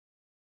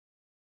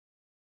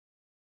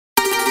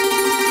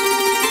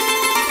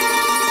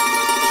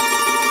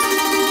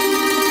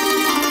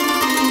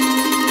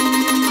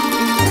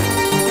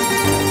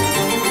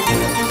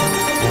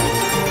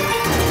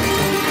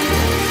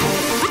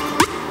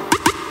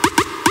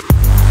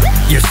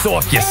You're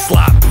soft, you're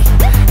sloppy.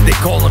 They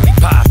calling me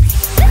Poppy.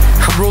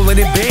 I'm rolling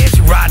in bands,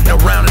 you riding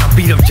around and I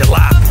beat up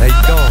jalopy. Hey,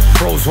 don't,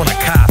 bros wanna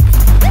copy,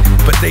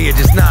 but they are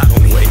just not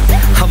on me.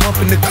 I'm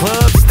up in the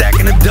club,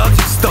 stacking the dubs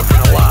and stuck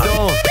in a lot.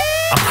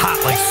 I'm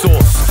hot like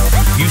sauce,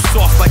 you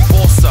soft like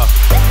balsa.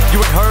 You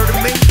ain't heard of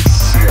me?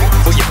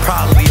 Well, you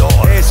probably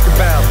are. Ask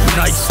about me.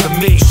 Nice to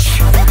meet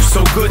you,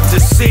 so good to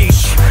see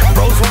you.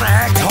 Bros wanna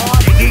act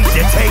hard, they need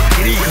to take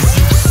it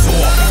easy. You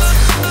soft.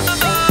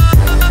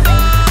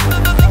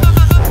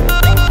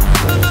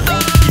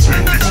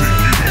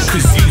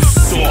 Cause you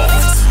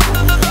soft.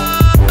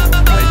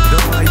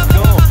 I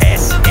don't.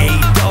 S-A-W-F-T.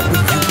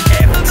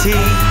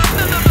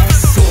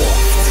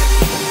 Soft.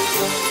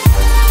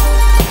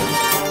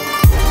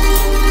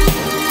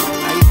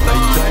 I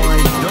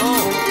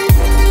don't.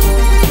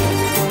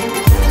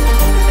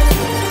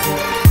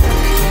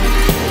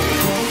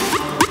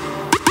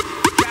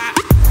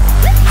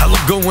 I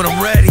look good when I'm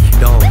ready.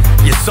 Don't.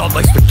 You're soft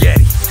like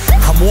spaghetti.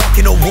 I'm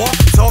walking the walk,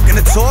 talking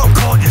the talk,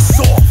 calling you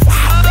soft.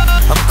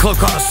 I'm a club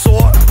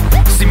connoisseur.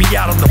 See me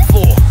out on the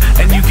floor,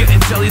 and you getting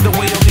jelly the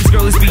way all these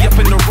girls be up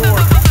in the roar.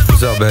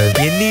 What's up, man?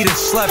 You need a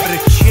slap of the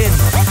chin.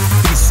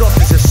 Be soft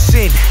as a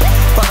sin.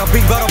 Bada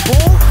bing, bada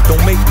boom.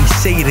 Don't make me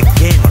say it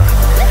again.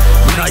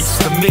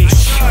 Nice to meet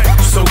you,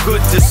 so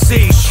good to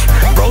see you.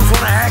 Bros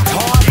wanna act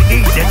hard, they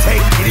need to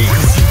take it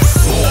easy. You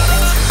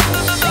soft.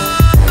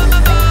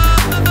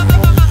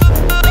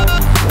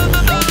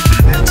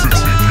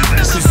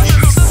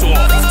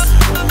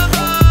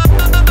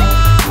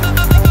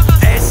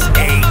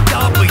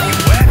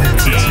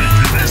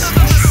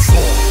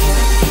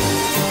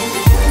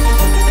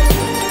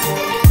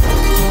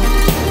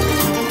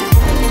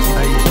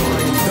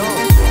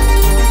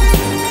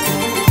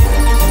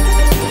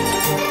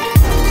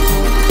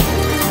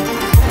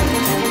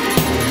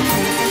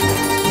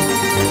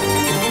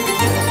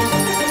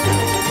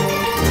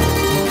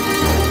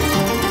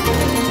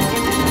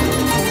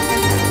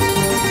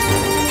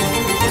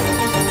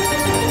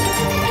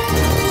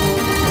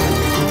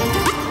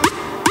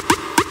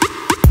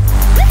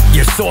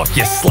 Soft,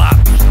 you're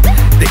sloppy.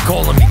 They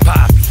calling me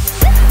Poppy.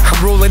 I'm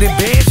rolling in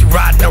bands, you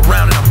riding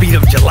around and I beat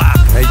up jalopy.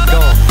 Hey,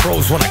 don't,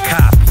 bros wanna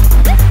copy,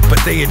 but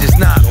they are just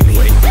not on me.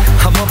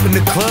 I'm up in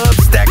the club,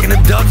 stacking the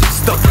dubs and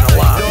stuck in a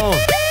lot.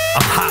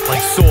 I'm hot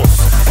like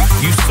sauce,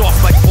 you soft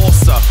like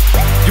balsa.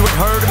 You ain't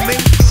heard of me?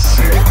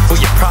 Well,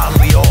 you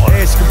probably are.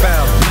 Ask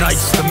about me.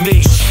 Nice to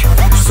meet you,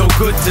 so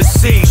good to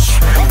see you.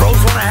 Bros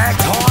wanna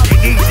act hard,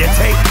 they need to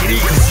take it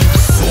easy. You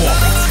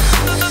soft.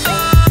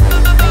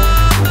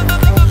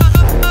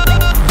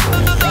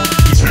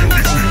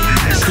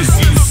 Cause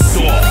you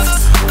soft.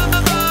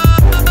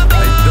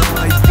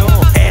 I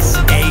don't.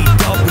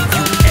 S-A-W-F-T.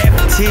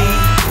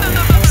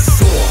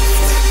 Soft.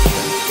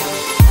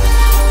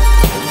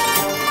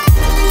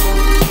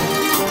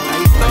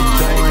 I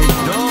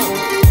don't.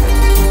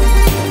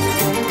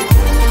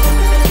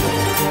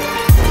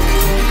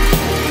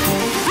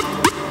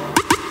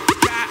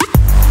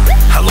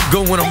 I look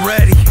good when I'm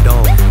ready.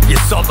 Don't. You're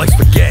soft like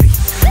spaghetti.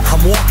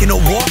 I'm walking the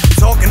walk,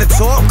 talking the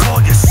talk,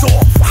 calling you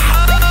soft.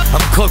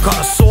 I'm a club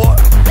connoisseur.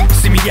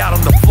 See me out on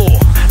the floor,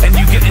 and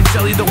you getting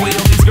jelly the way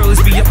all these girls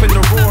be up in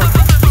the roar.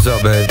 What's up,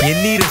 man? You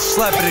need a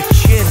slap of the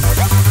chin.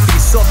 Be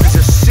soft as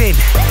a sin.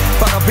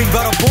 Bada bing,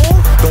 bada boom.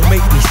 Don't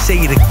make me say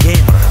it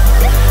again.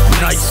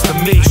 Nice to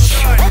meet you,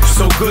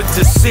 so good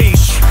to see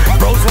you.